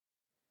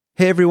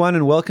Hey everyone,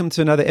 and welcome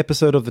to another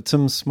episode of the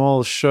Tim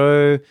Small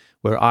Show,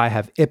 where I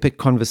have epic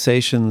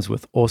conversations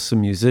with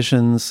awesome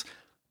musicians.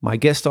 My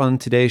guest on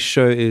today's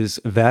show is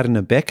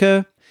Werner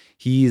Becker.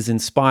 He is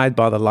inspired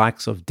by the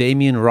likes of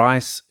Damien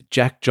Rice,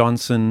 Jack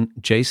Johnson,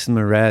 Jason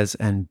Mraz,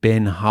 and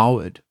Ben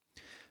Howard.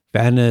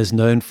 Werner is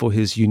known for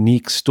his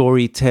unique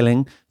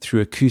storytelling through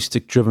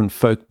acoustic-driven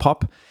folk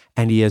pop,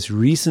 and he has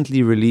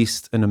recently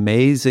released an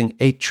amazing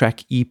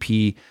 8-track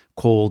EP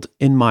called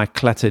In My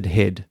Cluttered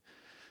Head.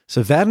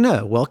 So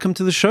Werner, welcome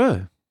to the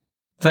show.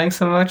 Thanks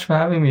so much for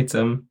having me,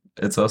 Tim.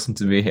 It's awesome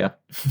to be here.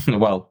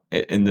 Well,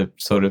 in the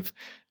sort of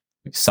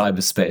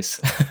cyberspace.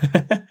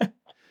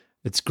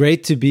 It's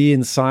great to be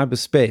in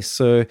cyberspace.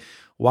 So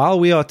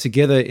while we are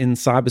together in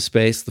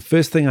cyberspace, the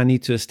first thing I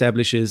need to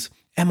establish is,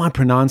 am I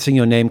pronouncing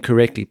your name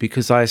correctly?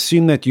 Because I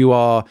assume that you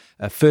are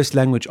a first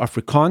language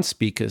Afrikaans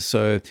speaker.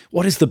 So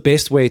what is the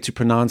best way to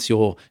pronounce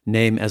your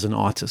name as an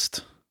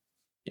artist?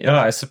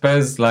 Yeah, I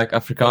suppose like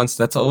Afrikaans,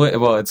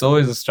 it's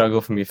always a struggle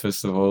for me,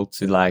 first of all,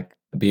 to like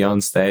be on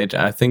stage.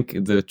 I think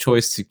the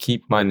choice to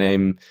keep my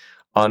name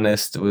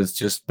honest was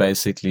just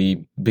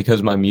basically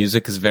because my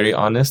music is very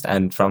honest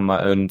and from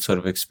my own sort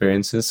of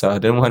experiences. So I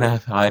didn't want to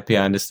have a hype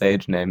behind a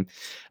stage name.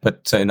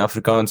 But so in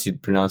Afrikaans,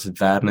 you'd pronounce it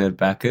Werner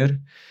Becker.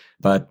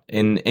 But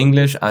in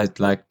English, I'd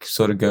like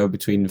sort of go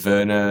between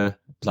Werner,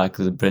 like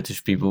the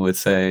British people would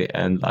say,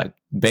 and like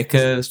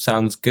Becker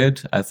sounds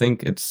good. I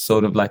think it's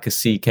sort of like a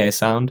CK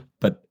sound,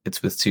 but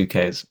it's with two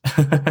Ks.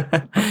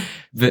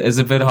 It's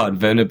a bit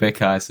hard. Werner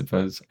Becker, I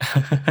suppose.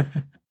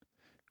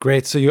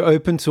 Great. So you're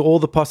open to all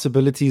the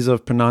possibilities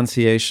of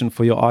pronunciation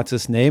for your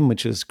artist name,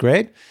 which is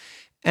great.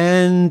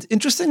 And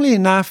interestingly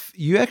enough,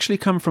 you actually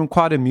come from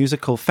quite a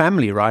musical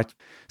family, right?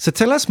 So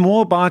tell us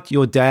more about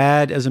your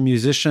dad as a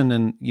musician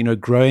and,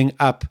 growing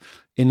up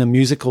in a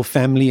musical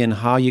family and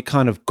how you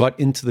kind of got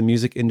into the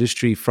music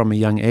industry from a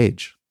young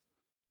age.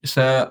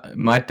 So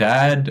my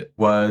dad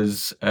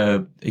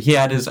he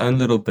had his own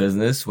little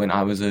business when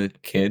I was a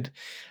kid,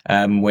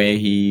 where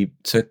he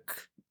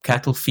took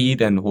cattle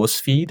feed and horse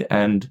feed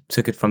and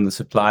took it from the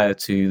supplier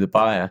to the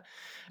buyer.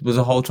 It was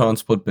a whole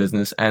transport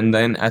business. And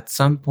then at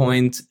some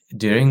point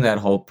during that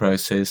whole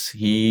process,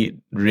 he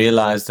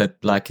realized that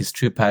like his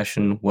true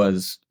passion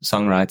was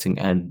songwriting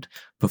and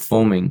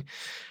performing.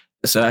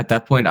 So at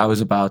that point, I was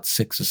about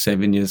 6 or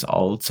 7 years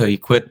old. So he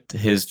quit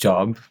his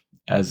job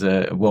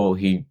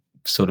he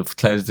sort of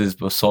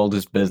sold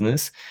his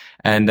business.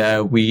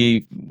 And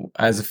we,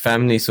 as a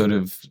family, sort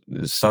of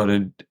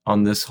started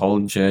on this whole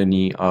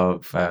journey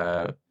of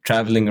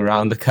traveling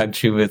around the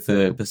country with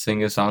the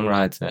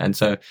singer-songwriter. And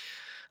so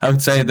I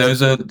would say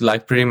those are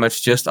like pretty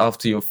much just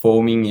after your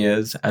forming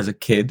years as a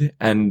kid.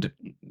 And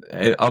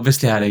it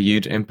obviously had a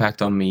huge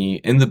impact on me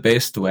in the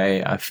best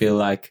way. I feel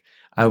like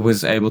I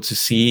was able to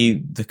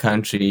see the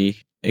country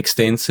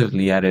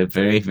extensively at a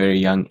very, very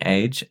young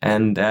age,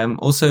 and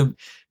also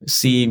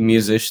see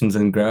musicians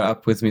and grow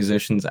up with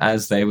musicians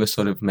as they were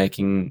sort of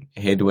making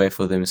headway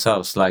for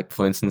themselves. Like,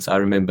 for instance, I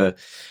remember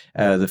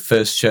the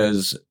first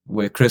shows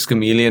where Chris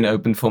Chameleon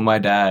opened for my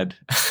dad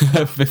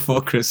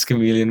before Chris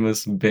Chameleon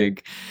was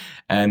big,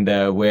 and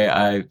where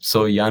I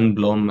saw Jan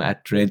Blom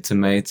at Red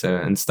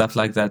Tomato and stuff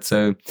like that.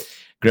 So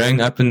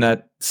growing up in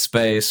that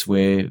space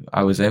where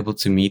I was able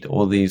to meet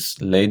all these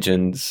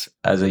legends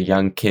as a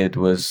young kid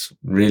was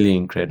really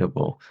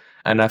incredible.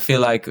 And I feel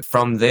like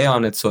from there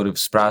on, it sort of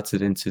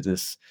sprouted into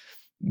this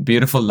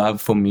beautiful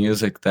love for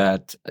music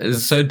that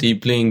is so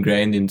deeply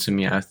ingrained into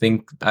me.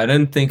 I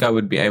don't think I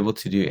would be able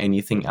to do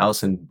anything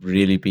else and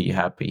really be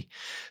happy.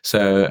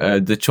 So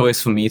the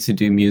choice for me to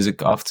do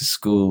music after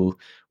school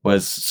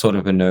was sort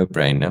of a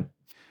no-brainer.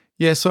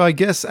 Yeah, so I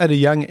guess at a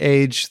young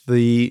age,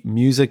 the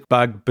music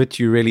bug bit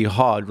you really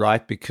hard,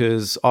 right?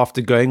 Because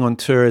after going on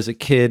tour as a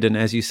kid and,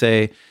 as you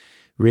say,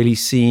 really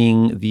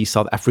seeing the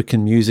South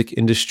African music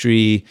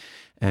industry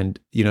and,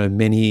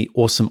 many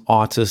awesome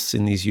artists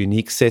in these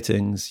unique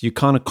settings, you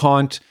kind of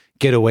can't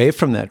get away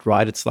from that,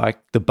 right? It's like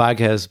the bug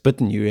has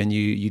bitten you and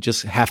you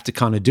just have to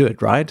kind of do it,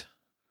 right?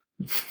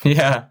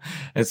 Yeah,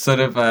 it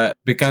sort of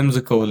becomes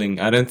a calling.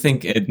 I don't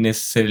think it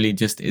necessarily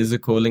just is a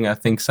calling. I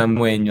think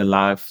somewhere in your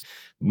life,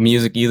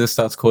 music either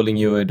starts calling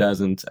you or it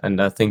doesn't.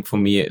 And I think for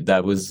me,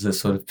 that was the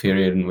sort of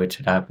period in which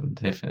it happened,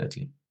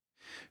 definitely.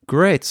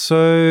 Great.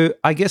 So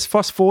I guess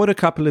fast forward a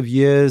couple of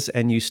years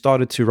and you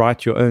started to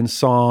write your own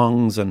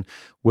songs and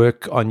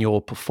work on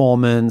your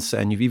performance,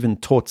 and you've even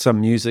taught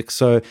some music.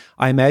 So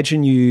I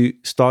imagine you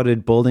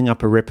started building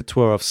up a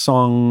repertoire of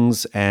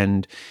songs,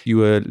 and you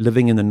were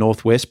living in the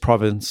Northwest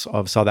province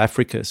of South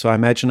Africa. So I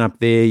imagine up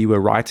there you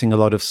were writing a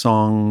lot of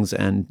songs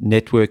and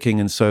networking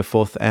and so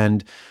forth.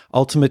 And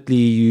ultimately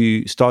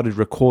you started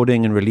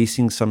recording and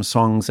releasing some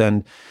songs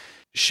and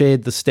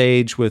shared the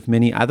stage with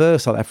many other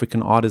South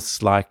African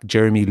artists like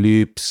Jeremy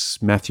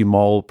Loops, Matthew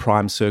Mole,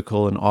 Prime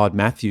Circle, and Ard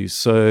Matthews.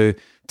 So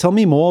tell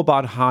me more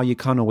about how you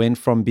kind of went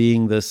from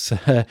being this,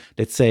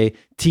 let's say,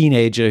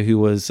 teenager who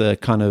was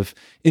kind of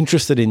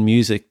interested in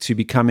music to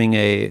becoming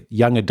a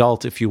young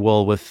adult, if you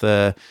will, with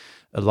a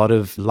lot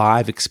of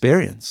live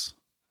experience.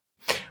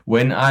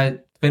 When I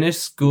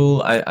finished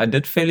school, I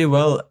did fairly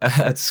well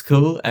at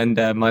school, and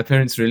my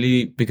parents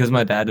really, because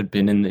my dad had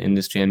been in the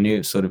industry and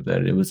knew sort of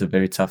that it was a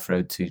very tough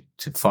road to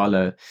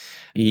follow,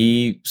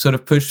 he sort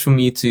of pushed for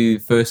me to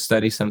first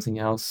study something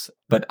else,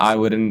 but I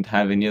wouldn't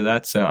have any of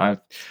that. So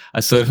I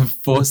sort of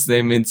forced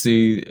them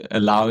into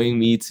allowing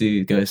me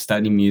to go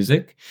study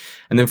music.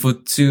 And then for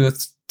 2 or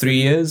 3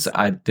 years,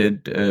 I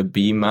did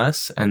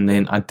BMUS, and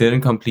then I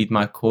didn't complete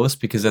my course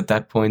because at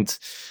that point,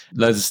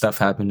 loads of stuff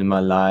happened in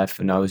my life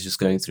and I was just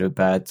going through a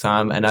bad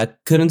time. And I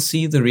couldn't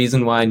see the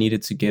reason why I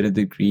needed to get a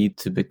degree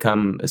to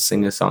become a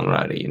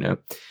singer-songwriter, you know?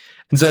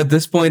 And so at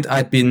this point,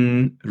 I'd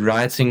been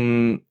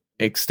writing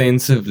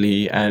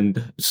extensively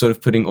and sort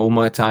of putting all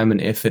my time and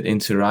effort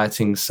into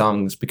writing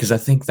songs because I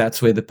think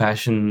that's where the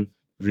passion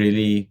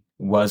really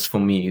was for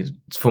me.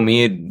 For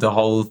me, the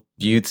whole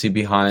beauty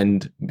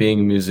behind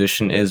being a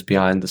musician is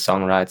behind the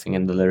songwriting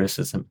and the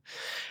lyricism.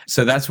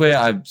 So that's where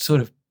I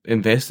sort of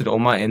invested all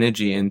my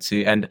energy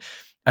into. And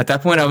at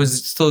that point, I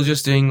was still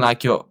just doing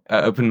like your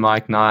open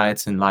mic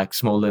nights and like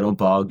small little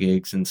bar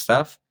gigs and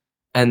stuff.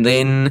 And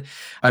then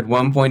at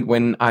one point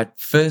when I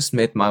first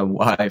met my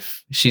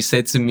wife, she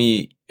said to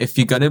me, if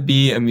you're going to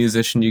be a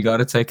musician, you got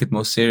to take it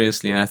more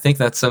seriously. And I think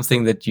that's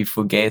something that you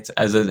forget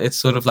it's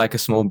sort of like a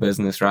small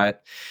business, right?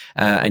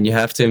 And you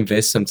have to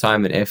invest some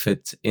time and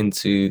effort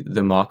into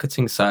the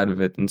marketing side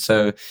of it. And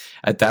so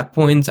at that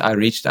point, I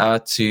reached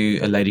out to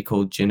a lady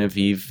called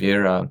Genevieve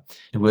Vera,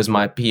 who was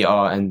my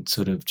PR and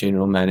sort of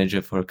general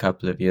manager for a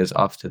couple of years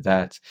after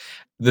that.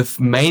 The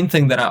main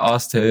thing that I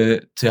asked her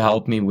to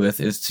help me with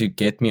is to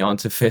get me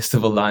onto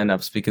festival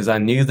lineups because I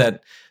knew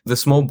that the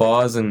small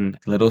bars and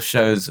little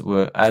shows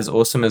were as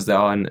awesome as they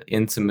are and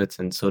intimate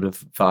and sort of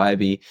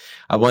vibey.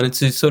 I wanted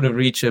to sort of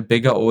reach a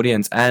bigger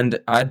audience, and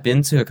I'd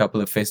been to a couple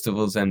of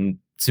festivals, and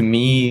to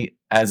me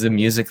as a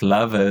music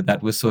lover,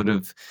 that was sort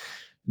of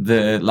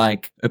the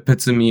like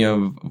epitome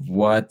of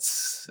what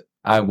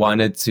I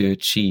wanted to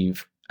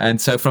achieve. And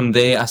so from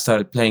there, I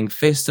started playing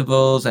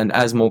festivals. And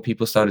as more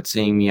people started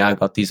seeing me, I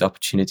got these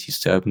opportunities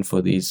to open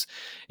for these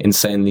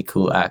insanely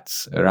cool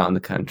acts around the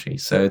country.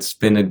 So it's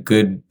been a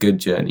good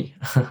journey.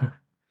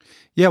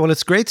 Yeah, well,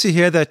 it's great to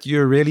hear that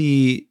you're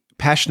really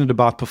passionate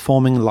about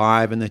performing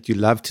live and that you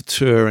love to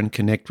tour and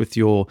connect with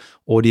your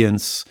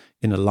audience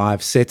in a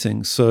live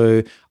setting.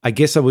 So I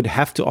guess I would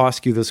have to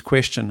ask you this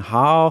question.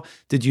 How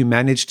did you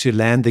manage to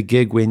land the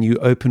gig when you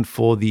opened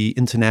for the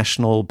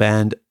international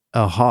band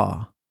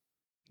a-ha?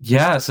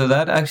 Yeah, so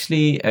that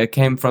actually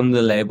came from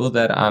the label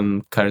that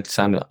I'm currently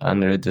signed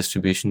under a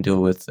distribution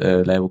deal with,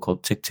 a label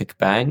called Tick Tick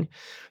Bang,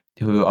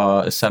 who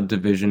are a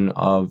subdivision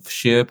of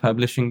Sheer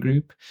Publishing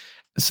Group.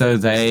 So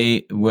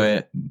they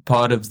were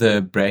part of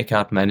the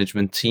breakout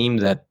management team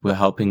that were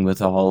helping with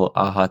the whole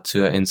a-ha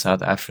tour in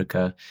South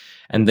Africa.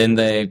 And then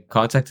they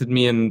contacted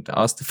me and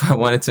asked if I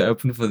wanted to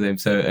open for them.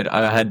 So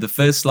I had the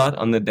first slot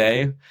on the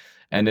day.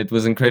 And it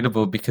was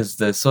incredible because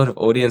the sort of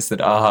audience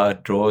that a-ha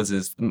draws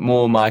is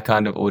more my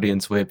kind of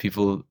audience where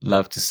people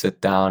love to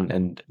sit down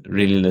and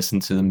really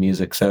listen to the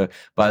music. So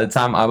by the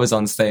time I was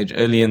on stage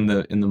early in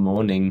the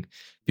morning,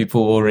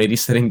 people were already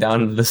sitting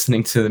down and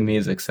listening to the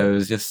music. So it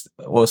was just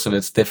awesome.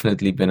 It's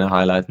definitely been a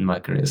highlight in my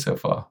career so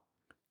far.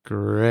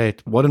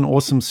 Great. What an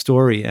awesome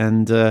story.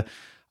 And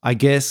I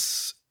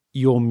guess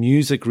your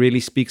music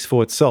really speaks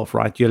for itself,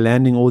 right? You're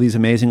landing all these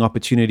amazing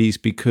opportunities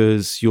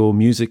because your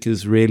music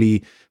is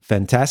really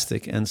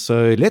fantastic. And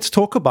so let's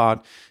talk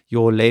about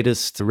your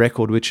latest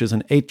record, which is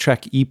an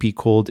 8-track EP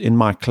called In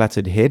My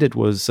Cluttered Head. It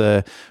was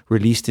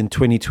released in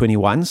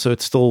 2021, so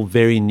it's still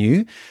very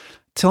new.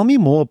 Tell me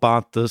more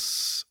about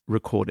this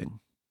recording.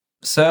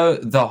 So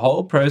the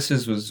whole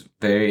process was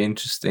very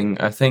interesting.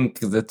 I think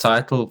the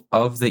title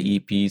of the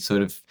EP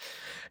sort of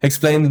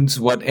explains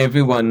what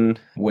everyone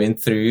went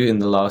through in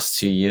the last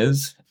 2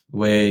 years,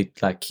 where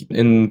like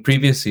in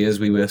previous years,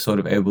 we were sort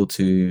of able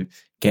to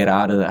get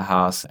out of the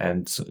house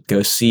and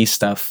go see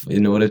stuff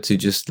in order to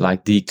just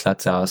like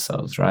declutter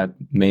ourselves, right?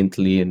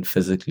 Mentally and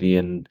physically,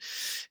 and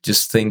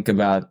just think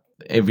about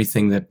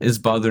everything that is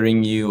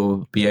bothering you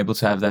or be able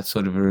to have that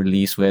sort of a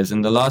release. Whereas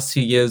in the last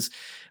 2 years,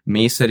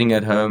 me sitting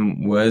at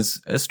home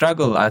was a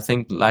struggle, I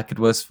think, like it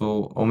was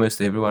for almost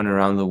everyone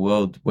around the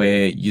world,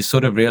 where you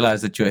sort of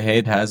realize that your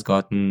head has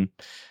gotten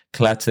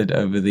cluttered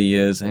over the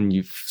years and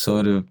you've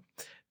sort of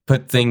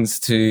put things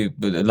to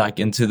like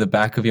into the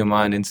back of your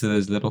mind, into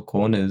those little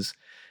corners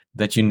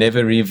that you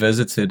never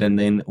revisited. And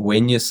then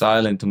when you're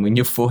silent and when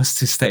you're forced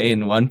to stay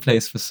in one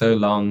place for so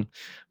long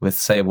with,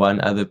 say,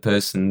 one other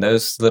person,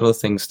 those little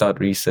things start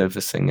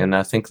resurfacing. And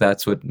I think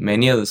that's what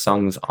many of the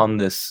songs on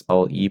this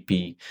whole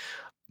EP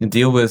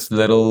deal with,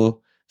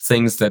 little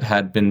things that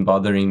had been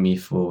bothering me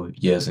for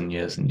years and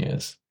years and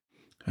years.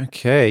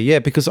 Okay, yeah,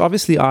 because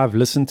obviously I've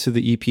listened to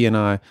the EP and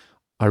I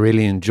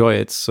really enjoy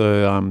it.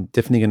 So I'm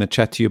definitely going to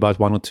chat to you about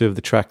one or two of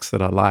the tracks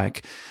that I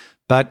like.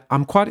 But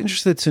I'm quite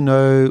interested to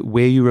know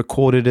where you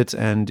recorded it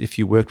and if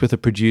you worked with a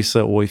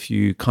producer or if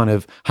you kind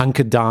of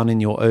hunkered down in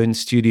your own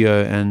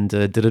studio and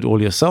did it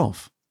all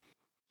yourself.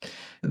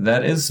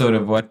 That is sort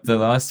of what the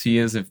last few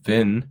years have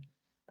been.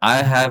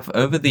 I have,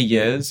 over the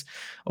years,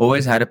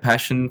 always had a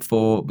passion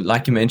for,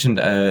 like you mentioned,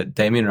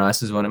 Damien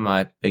Rice is one of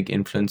my big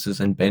influences,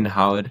 and Ben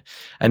Howard.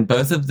 And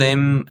both of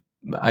them,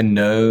 I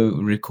know,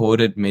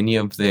 recorded many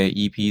of their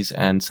EPs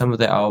and some of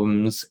their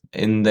albums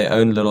in their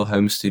own little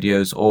home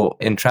studios or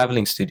in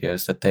traveling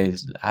studios that they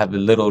have a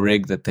little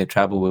rig that they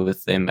travel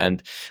with them.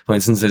 And for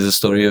instance, there's a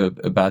story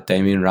about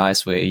Damien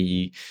Rice where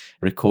he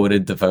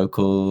recorded the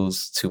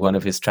vocals to one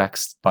of his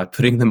tracks by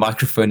putting the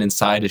microphone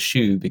inside a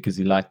shoe because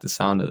he liked the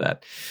sound of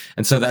that.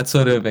 And so that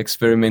sort of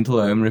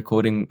experimental home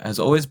recording has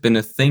always been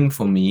a thing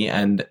for me.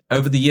 And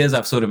over the years,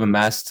 I've sort of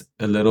amassed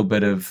a little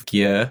bit of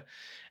gear.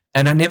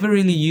 And I never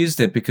really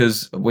used it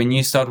because when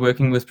you start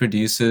working with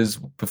producers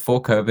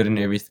before COVID and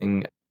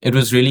everything, it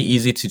was really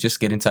easy to just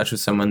get in touch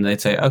with someone.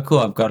 They'd say, oh, cool,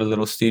 I've got a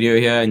little studio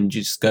here, and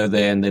you just go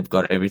there and they've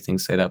got everything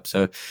set up.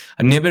 So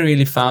I never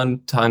really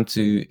found time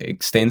to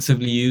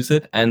extensively use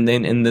it. And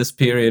then in this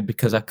period,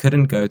 because I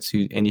couldn't go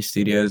to any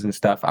studios and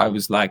stuff, I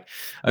was like,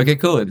 okay,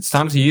 cool, it's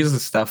time to use the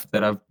stuff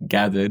that I've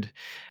gathered.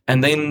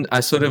 And then I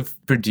sort of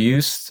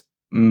produced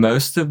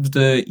most of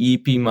the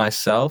EP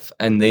myself,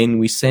 and then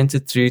we sent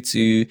it through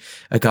to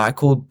a guy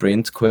called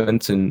Brent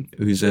Quinton,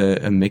 who's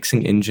a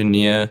mixing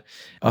engineer.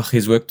 Oh,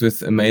 he's worked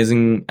with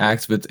amazing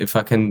acts, but if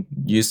I can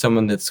use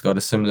someone that's got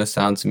a similar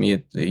sound to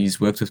me,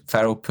 he's worked with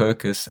Farrell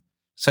Perkis.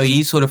 So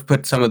he sort of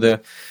put some of the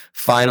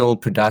final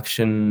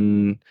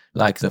production,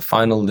 like the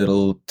final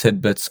little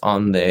tidbits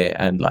on there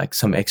and like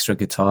some extra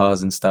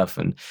guitars and stuff,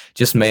 and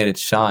just made it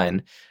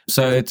shine.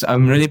 So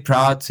I'm really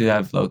proud to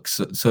have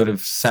sort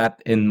of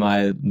sat in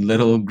my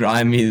little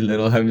grimy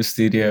little home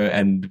studio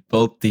and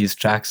built these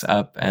tracks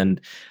up,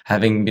 and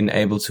having been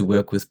able to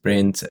work with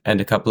Brent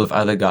and a couple of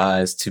other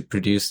guys to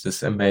produce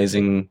this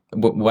amazing,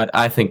 what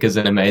I think is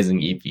an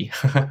amazing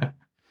EP.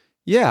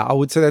 Yeah, I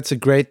would say that's a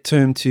great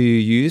term to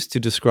use to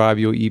describe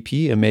your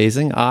EP.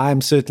 Amazing. I'm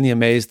certainly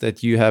amazed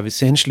that you have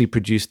essentially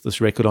produced this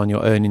record on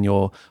your own in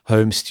your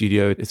home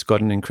studio. It's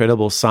got an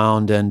incredible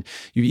sound, and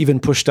you've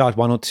even pushed out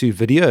 1 or 2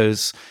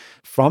 videos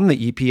from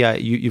the EP.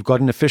 You've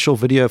got an official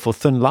video for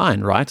Thin Line,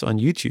 right, on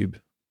YouTube?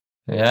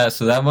 Yeah,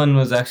 so that one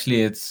was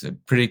actually, it's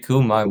pretty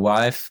cool. My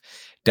wife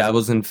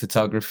dabbles in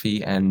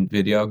photography and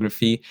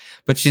videography,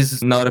 but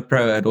she's not a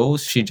pro at all.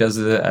 She does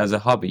it as a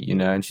hobby,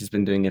 and she's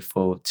been doing it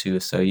for 2 or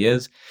so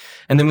years.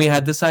 And then we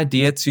had this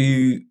idea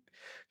to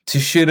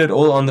shoot it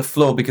all on the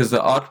floor because the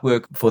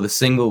artwork for the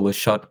single was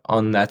shot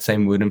on that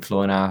same wooden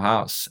floor in our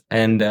house.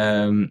 And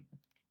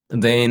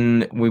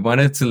then we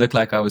wanted to look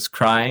like I was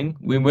crying.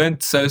 We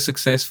weren't so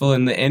successful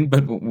in the end,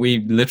 but we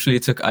literally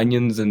took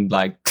onions and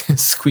like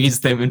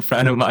squeezed them in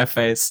front of my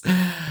face.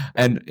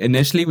 And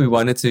initially we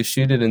wanted to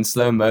shoot it in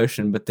slow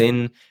motion, but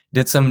then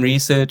did some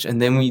research,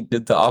 and then we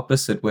did the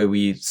opposite where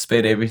we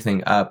sped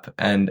everything up.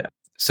 And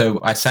so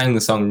I sang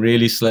the song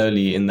really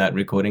slowly in that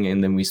recording,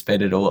 and then we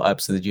sped it all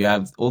up so that you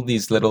have all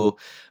these little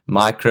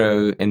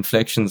micro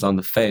inflections on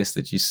the face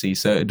that you see.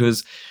 So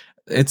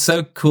it's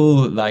so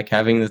cool, like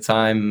having the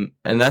time.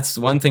 And that's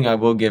one thing I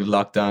will give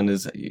lockdown,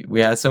 is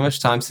we had so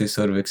much time to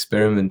sort of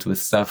experiment with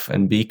stuff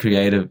and be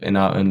creative in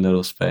our own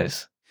little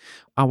space.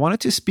 I wanted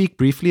to speak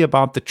briefly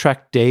about the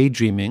track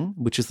Daydreaming,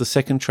 which is the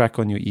second track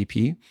on your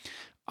EP.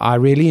 I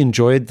really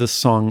enjoyed this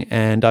song,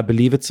 and I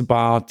believe it's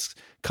about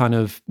kind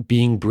of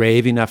being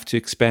brave enough to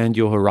expand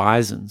your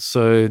horizons.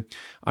 So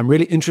I'm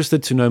really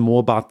interested to know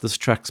more about this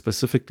track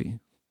specifically.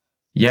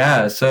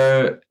 Yeah,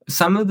 so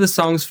some of the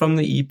songs from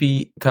the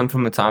EP come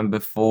from a time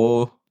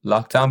before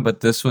lockdown,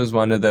 but this was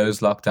one of those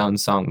lockdown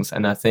songs.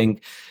 And I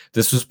think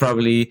this was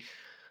probably,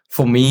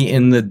 for me,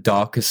 in the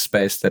darkest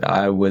space that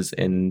I was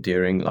in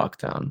during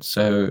lockdown.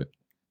 So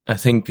I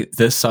think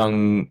this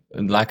song,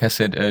 like I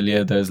said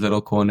earlier, those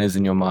little corners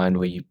in your mind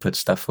where you put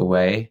stuff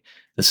away,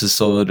 this is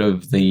sort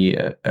of the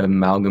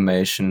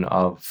amalgamation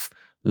of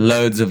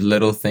loads of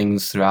little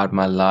things throughout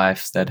my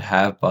life that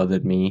have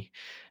bothered me.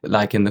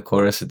 Like in the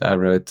chorus that I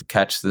wrote,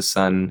 catch the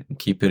sun and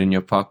keep it in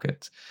your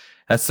pocket.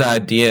 That's the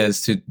idea,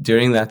 is to,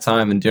 during that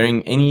time and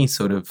during any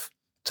sort of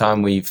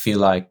time where you feel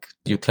like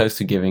you're close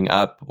to giving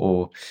up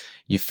or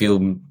you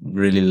feel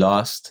really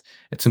lost,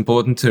 it's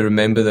important to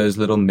remember those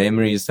little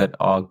memories that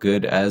are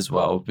good as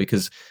well,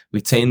 because we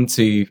tend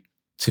to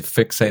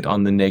fixate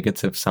on the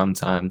negative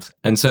sometimes.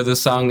 And so the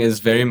song is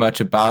very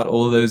much about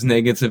all those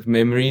negative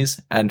memories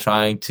and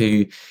trying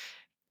to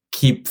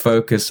keep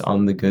focus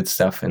on the good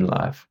stuff in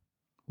life.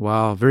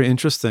 Wow, very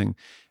interesting.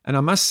 And I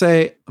must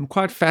say, I'm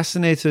quite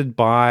fascinated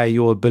by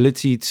your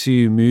ability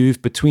to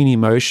move between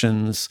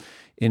emotions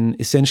in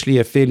essentially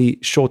a fairly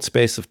short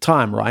space of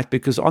time, right?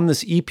 Because on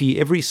this EP,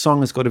 every song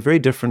has got a very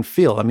different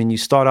feel. I mean, you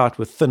start out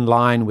with Thin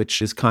Line,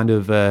 which is kind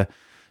of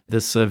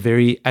this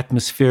very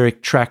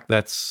atmospheric track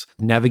that's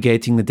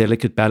navigating the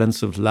delicate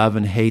balance of love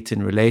and hate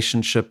in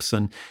relationships.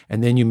 And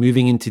then you're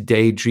moving into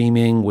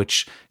Daydreaming,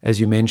 which, as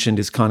you mentioned,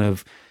 is kind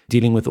of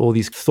dealing with all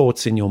these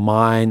thoughts in your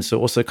mind, so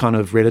also kind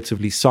of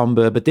relatively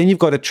somber. But then you've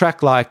got a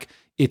track like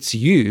It's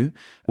You,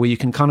 where you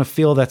can kind of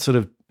feel that sort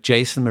of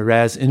Jason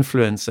Mraz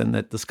influence and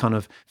that this kind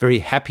of very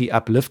happy,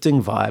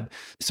 uplifting vibe.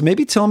 So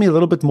maybe tell me a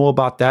little bit more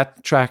about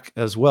that track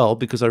as well,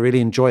 because I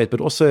really enjoy it,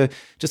 but also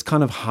just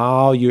kind of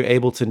how you're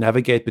able to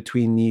navigate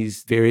between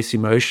these various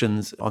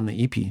emotions on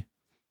the EP.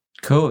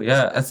 Cool.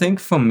 Yeah. I think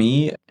for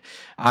me,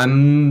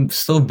 I'm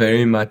still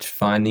very much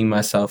finding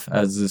myself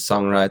as a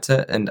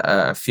songwriter, and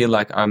I feel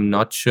like I'm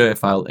not sure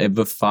if I'll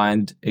ever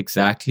find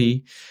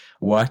exactly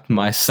what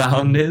my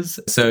sound is.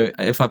 So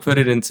if I put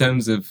it in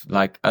terms of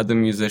like other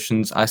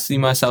musicians, I see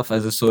myself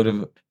as a sort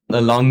of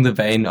along the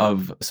vein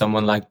of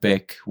someone like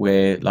Beck,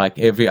 where like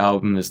every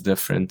album is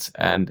different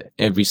and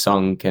every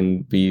song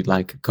can be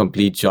like a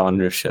complete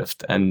genre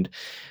shift. And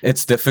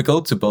it's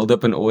difficult to build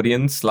up an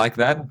audience like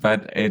that,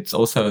 but it's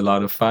also a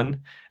lot of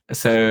fun.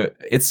 So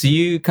It's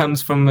You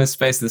comes from a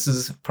space. This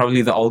is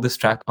probably the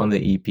oldest track on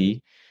the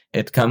EP.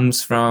 It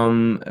comes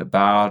from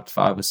about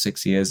 5 or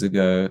 6 years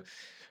ago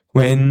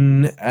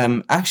when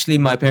actually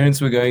my parents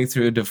were going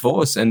through a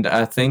divorce. And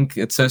I think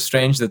it's so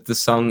strange that the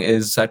song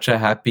is such a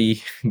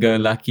happy go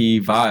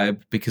lucky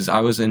vibe, because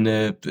I was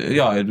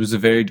it was a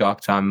very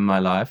dark time in my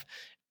life.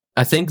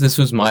 I think this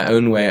was my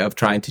own way of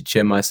trying to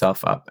cheer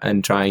myself up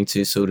and trying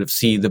to sort of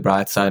see the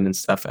bright side and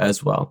stuff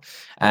as well.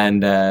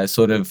 And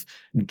sort of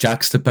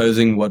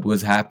juxtaposing what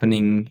was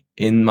happening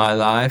in my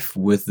life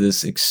with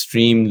this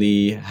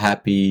extremely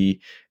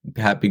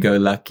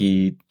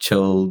happy-go-lucky,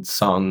 chilled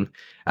song,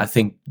 I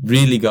think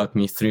really got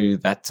me through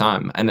that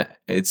time. And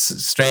it's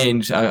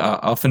strange. I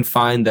often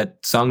find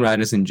that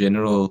songwriters in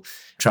general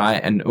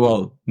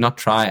not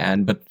try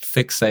and, but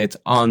fixate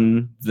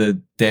on the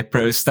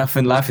depro stuff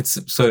in life.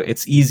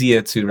 It's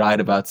easier to write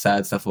about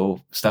sad stuff or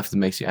stuff that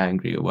makes you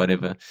angry or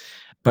whatever.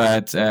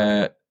 But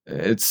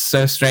it's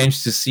so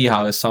strange to see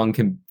how a song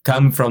can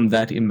come from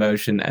that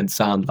emotion and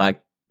sound like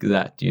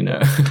that, you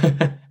know?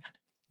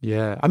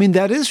 Yeah. I mean,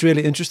 that is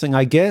really interesting.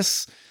 I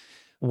guess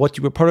what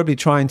you were probably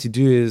trying to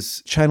do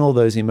is channel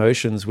those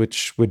emotions,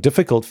 which were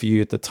difficult for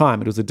you at the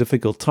time. It was a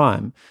difficult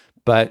time.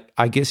 But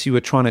I guess you were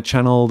trying to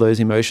channel those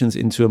emotions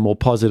into a more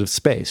positive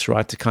space,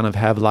 right? To kind of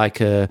have like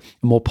a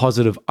more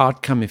positive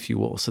outcome, if you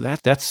will. So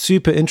that's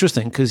super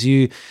interesting, because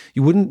you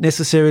wouldn't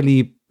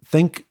necessarily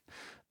think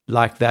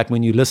like that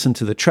when you listen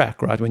to the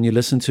track, right? When you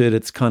listen to it,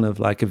 it's kind of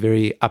like a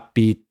very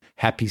upbeat,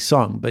 happy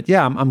song. But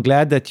yeah, I'm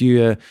glad that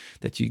you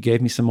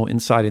gave me some more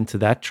insight into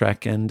that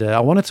track. And I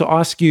wanted to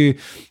ask you,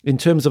 in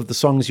terms of the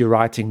songs you're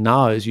writing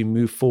now as you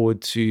move forward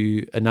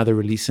to another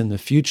release in the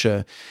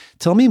future,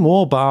 tell me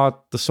more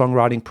about the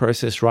songwriting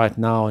process right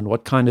now and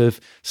what kind of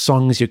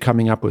songs you're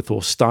coming up with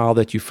or style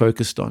that you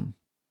focused on.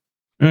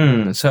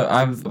 So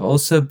I've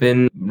also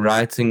been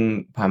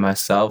writing by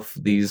myself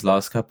these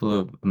last couple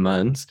of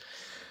months.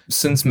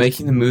 Since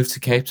making the move to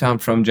Cape Town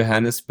from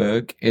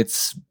Johannesburg,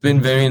 it's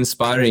been very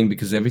inspiring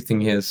because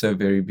everything here is so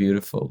very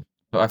beautiful.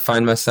 So I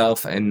find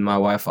myself and my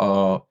wife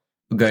are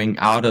going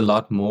out a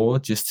lot more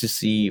just to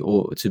see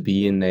or to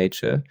be in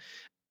nature.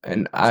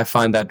 And I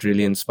find that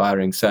really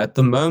inspiring. So at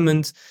the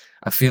moment,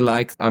 I feel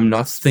like I'm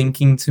not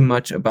thinking too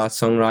much about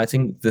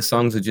songwriting. The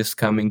songs are just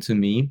coming to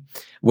me,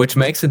 which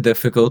makes it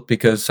difficult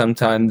because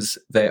sometimes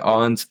they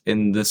aren't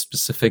in the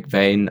specific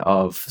vein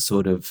of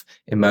sort of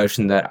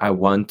emotion that I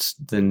want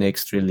the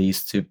next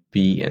release to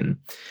be in.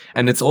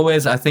 And it's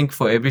always, I think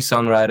for every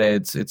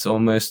songwriter, it's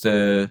almost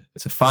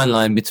it's a fine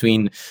line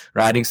between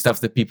writing stuff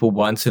that people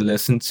want to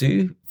listen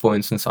to, for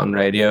instance, on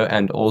radio,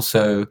 and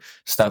also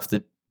stuff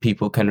that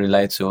people can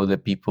relate to or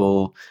that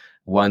people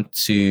want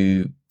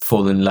to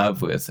fall in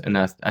love with. And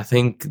I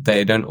think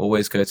they don't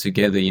always go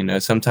together. You know,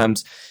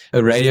 sometimes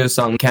a radio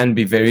song can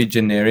be very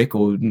generic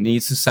or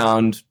needs to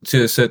sound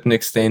to a certain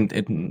extent.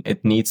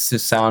 It needs to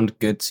sound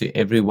good to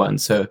everyone.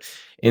 So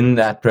in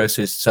that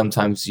process,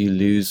 sometimes you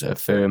lose a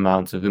fair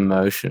amount of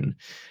emotion.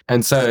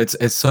 And so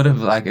it's sort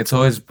of like, it's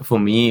always for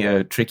me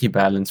a tricky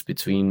balance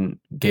between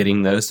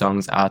getting those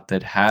songs out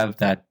that have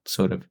that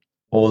sort of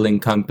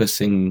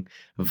all-encompassing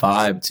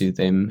vibe to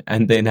them,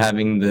 and then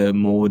having the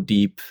more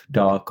deep,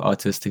 dark,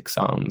 artistic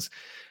songs.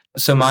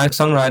 So my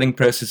songwriting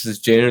process is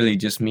generally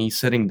just me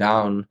sitting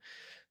down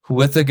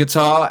with a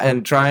guitar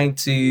and trying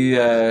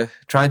to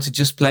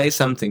just play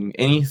something,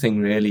 anything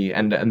really.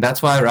 And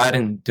that's why I write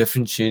in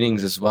different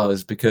tunings as well,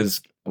 is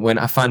because when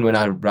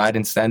I write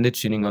in standard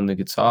tuning on the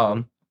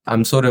guitar,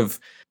 I'm sort of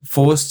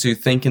forced to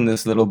think in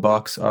this little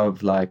box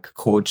of like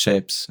chord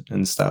shapes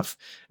and stuff.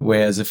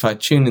 Whereas if I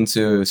tune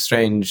into a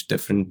strange,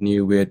 different,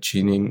 new, weird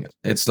tuning,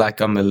 it's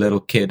like I'm a little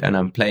kid and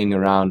I'm playing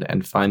around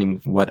and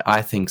finding what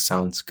I think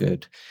sounds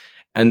good.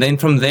 And then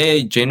from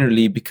there,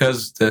 generally,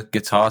 because the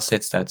guitar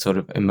sets that sort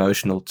of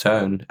emotional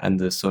tone and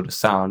the sort of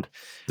sound,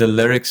 the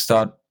lyrics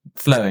start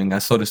flowing. I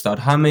sort of start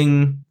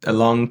humming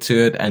along to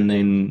it, and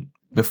then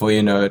before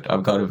you know it,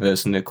 I've got a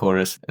verse and a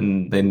chorus,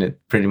 and then it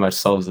pretty much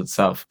solves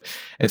itself.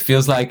 It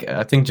feels like,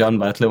 I think John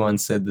Butler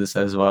once said this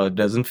as well, it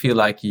doesn't feel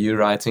like you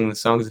writing the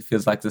songs, it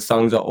feels like the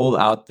songs are all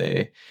out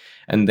there,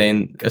 and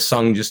then a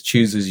song just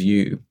chooses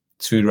you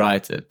to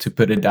write it, to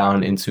put it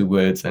down into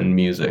words and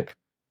music.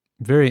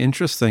 Very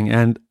interesting.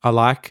 And I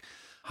like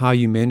how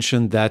you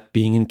mentioned that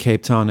being in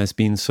Cape Town has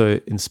been so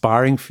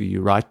inspiring for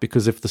you, right?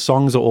 Because if the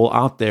songs are all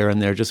out there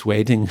and they're just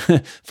waiting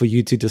for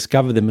you to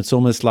discover them, it's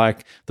almost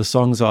like the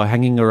songs are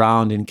hanging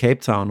around in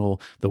Cape Town or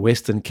the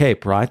Western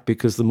Cape, right?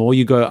 Because the more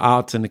you go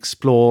out and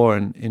explore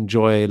and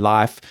enjoy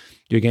life,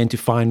 you're going to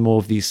find more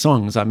of these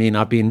songs. I mean,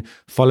 I've been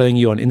following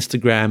you on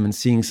Instagram and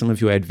seeing some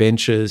of your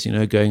adventures,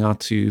 going out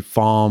to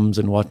farms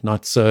and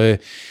whatnot. So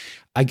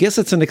I guess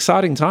it's an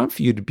exciting time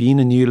for you to be in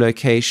a new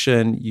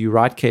location. You're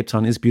right, Cape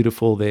Town is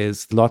beautiful.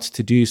 There's lots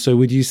to do. So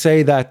would you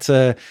say that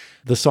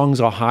the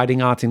songs are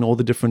hiding out in all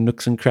the different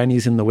nooks and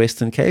crannies in the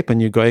Western Cape and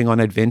you're going on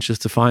adventures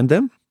to find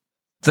them?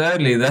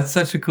 Totally. That's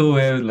such a cool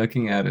way of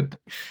looking at it.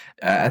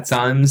 At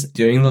times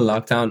during the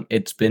lockdown,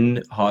 it's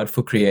been hard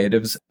for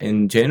creatives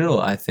in general,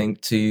 I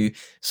think, to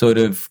sort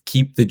of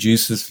keep the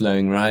juices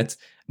flowing, right?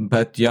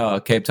 But yeah,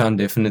 Cape Town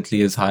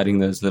definitely is hiding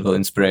those little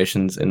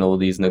inspirations in all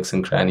these nooks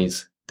and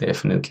crannies.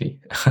 Definitely.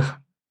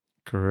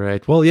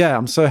 Great. Well, yeah,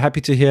 I'm so happy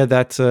to hear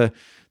that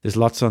there's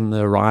lots on the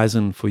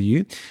horizon for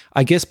you.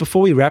 I guess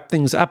before we wrap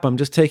things up, I'm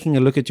just taking a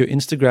look at your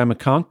Instagram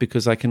account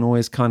because I can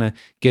always kind of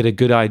get a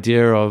good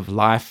idea of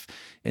life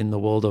in the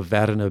world of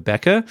Werner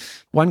Becker.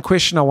 One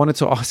question I wanted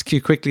to ask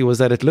you quickly was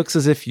that it looks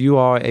as if you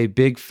are a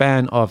big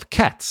fan of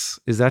cats.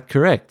 Is that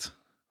correct?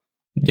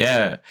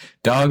 Yeah,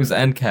 dogs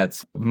and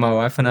cats. My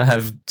wife and I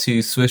have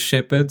 2 Swiss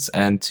Shepherds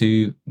and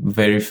 2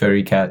 very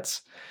furry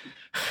cats.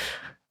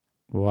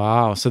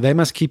 Wow. So they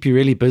must keep you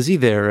really busy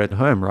there at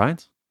home,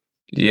 right?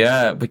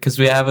 Yeah, because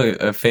we have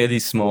a fairly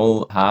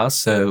small house,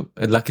 so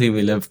luckily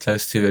we live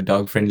close to a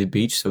dog-friendly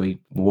beach, so we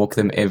walk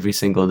them every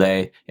single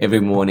day.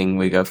 Every morning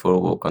we go for a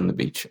walk on the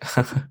beach.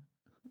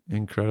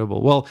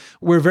 Incredible. Well,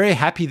 we're very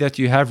happy that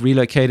you have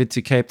relocated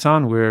to Cape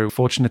Town. We're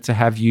fortunate to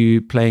have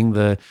you playing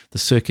the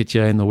circuit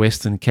here in the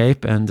Western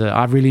Cape, and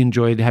I've really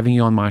enjoyed having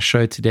you on my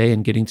show today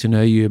and getting to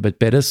know you a bit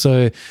better.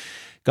 So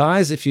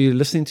guys, if you're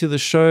listening to the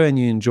show and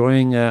you're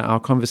enjoying our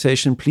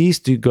conversation, please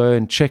do go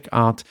and check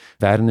out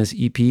Werner's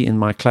EP, In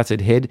My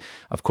Cluttered Head.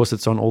 Of course,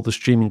 it's on all the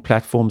streaming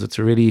platforms. It's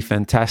a really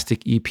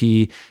fantastic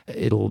EP.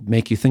 It'll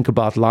make you think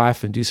about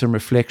life and do some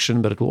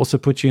reflection, but it will also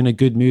put you in a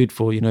good mood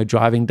for,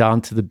 driving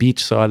down to the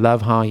beach. So I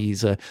love how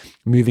he's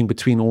moving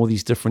between all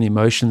these different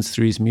emotions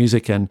through his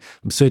music, and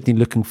I'm certainly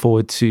looking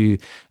forward to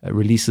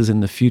releases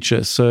in the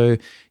future. So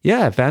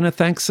yeah, Werner,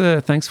 thanks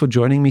for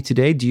joining me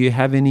today. Do you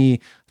have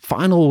any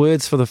final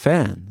words for the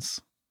fans?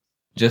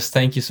 Just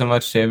thank you so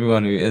much to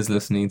everyone who is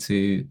listening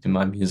to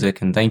my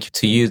music, and thank you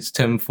to you,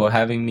 Tim, for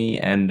having me,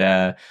 and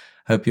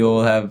hope you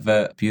all have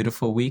a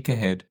beautiful week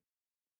ahead.